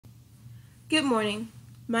Good morning.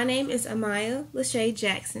 My name is Amaya Lachey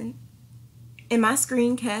Jackson, and my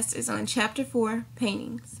screencast is on Chapter 4,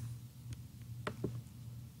 Paintings.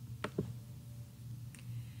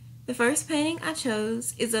 The first painting I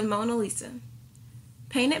chose is of Mona Lisa,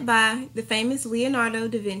 painted by the famous Leonardo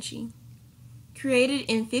da Vinci. Created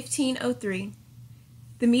in 1503,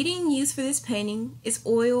 the medium used for this painting is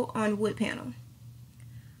oil on wood panel.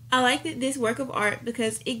 I like this work of art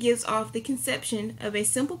because it gives off the conception of a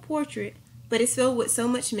simple portrait, but is filled with so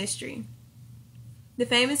much mystery. The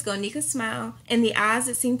famous Guernica smile and the eyes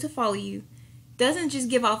that seem to follow you doesn't just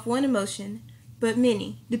give off one emotion, but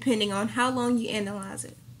many, depending on how long you analyze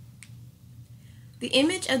it. The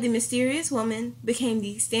image of the mysterious woman became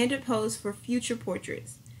the standard pose for future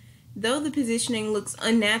portraits. Though the positioning looks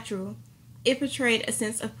unnatural, it portrayed a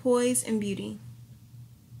sense of poise and beauty.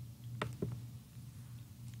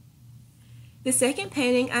 The second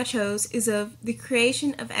painting I chose is of The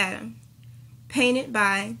Creation of Adam, painted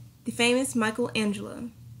by the famous Michelangelo.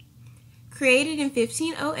 Created in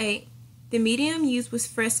 1508, the medium used was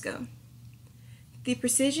fresco. The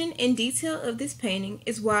precision and detail of this painting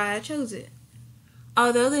is why I chose it.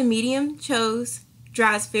 Although the medium chose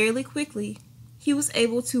dries fairly quickly, he was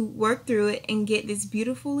able to work through it and get this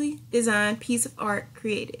beautifully designed piece of art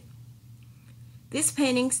created. This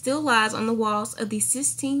painting still lies on the walls of the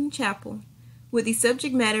Sistine Chapel, with the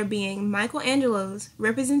subject matter being Michelangelo's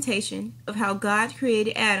representation of how God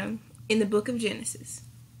created Adam in the book of Genesis.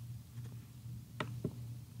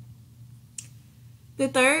 The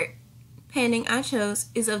third painting I chose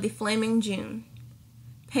is of the Flaming June,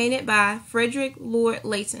 painted by Frederick Lord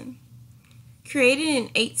Leighton. Created in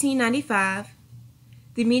 1895,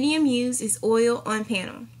 the medium used is oil on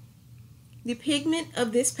panel. The pigment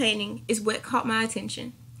of this painting is what caught my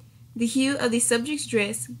attention. The hue of the subject's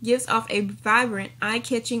dress gives off a vibrant,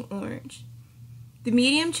 eye-catching orange. The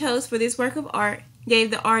medium chose for this work of art gave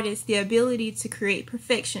the artist the ability to create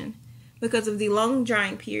perfection because of the long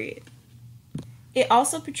drying period. It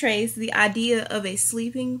also portrays the idea of a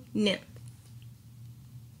sleeping nymph.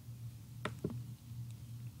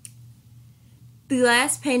 The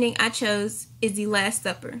last painting I chose is The Last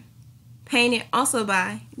Supper, painted also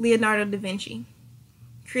by Leonardo da Vinci.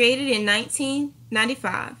 Created in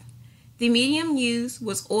 1995, the medium used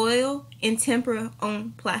was oil and tempera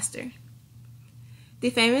on plaster.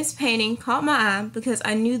 The famous painting caught my eye because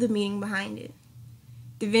I knew the meaning behind it.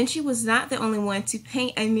 Da Vinci was not the only one to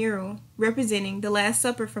paint a mural representing the Last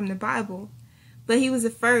Supper from the Bible, but he was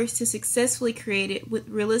the first to successfully create it with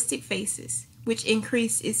realistic faces, which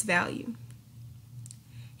increased its value.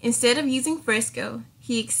 Instead of using fresco,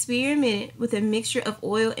 he experimented with a mixture of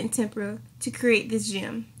oil and tempera to create this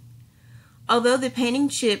gem. Although the painting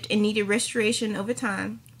chipped and needed restoration over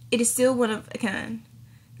time, it is still one of a kind.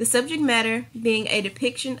 The subject matter being a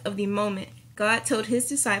depiction of the moment God told his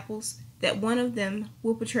disciples that one of them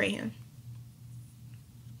will betray him.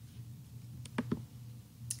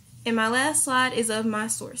 And my last slide is of my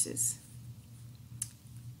sources.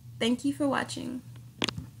 Thank you for watching.